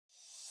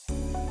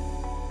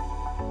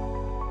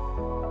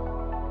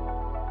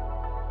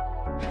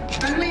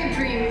of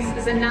Dreams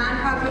is a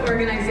nonprofit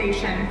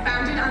organization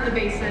founded on the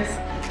basis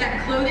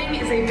that clothing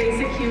is a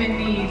basic human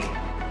need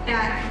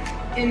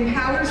that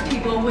empowers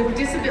people with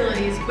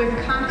disabilities with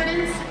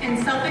confidence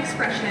and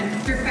self-expression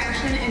through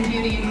fashion and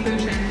beauty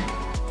inclusion.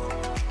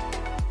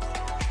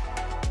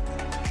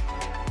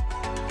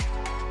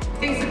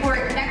 They support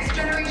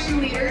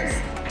next-generation leaders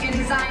and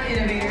design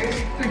innovators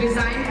through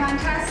design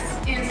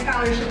contests and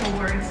scholarship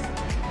awards.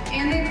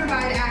 And they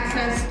provide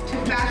access to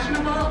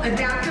fashionable,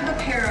 adaptive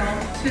apparel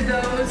to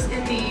those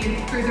in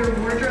need through their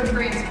Wardrobe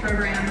Grants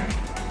program.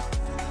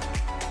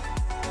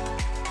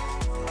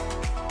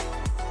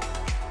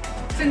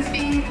 Since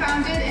being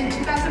founded in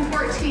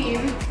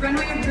 2014,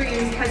 Runway of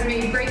Dreams has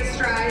made great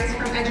strides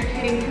from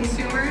educating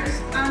consumers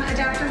on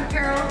adaptive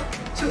apparel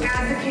to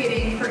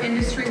advocating for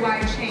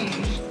industry-wide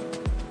change.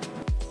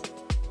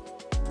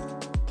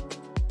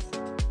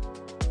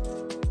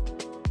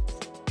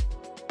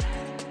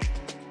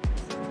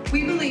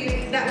 We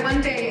believe that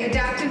one day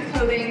adaptive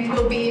clothing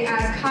will be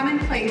as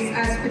commonplace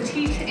as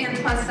petite and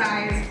plus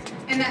size,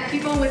 and that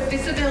people with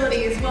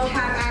disabilities will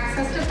have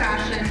access to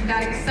fashion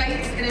that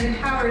excites and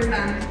empowers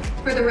them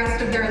for the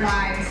rest of their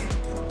lives.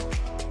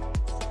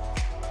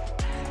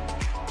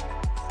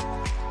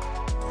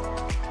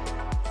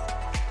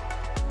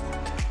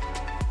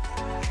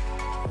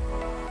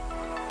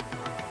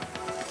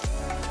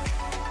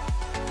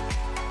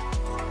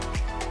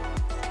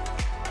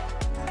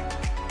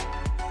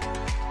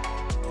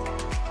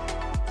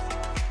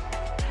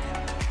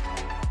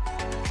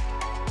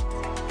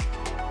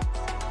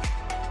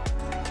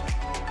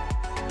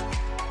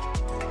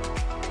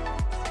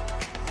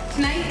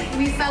 Tonight,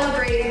 we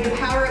celebrate the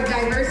power of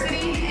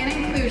diversity and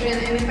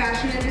inclusion in the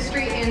fashion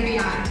industry and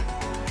beyond.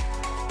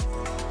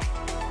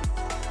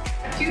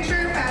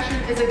 Future fashion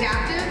is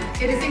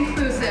adaptive, it is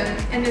inclusive,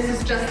 and this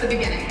is just the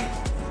beginning.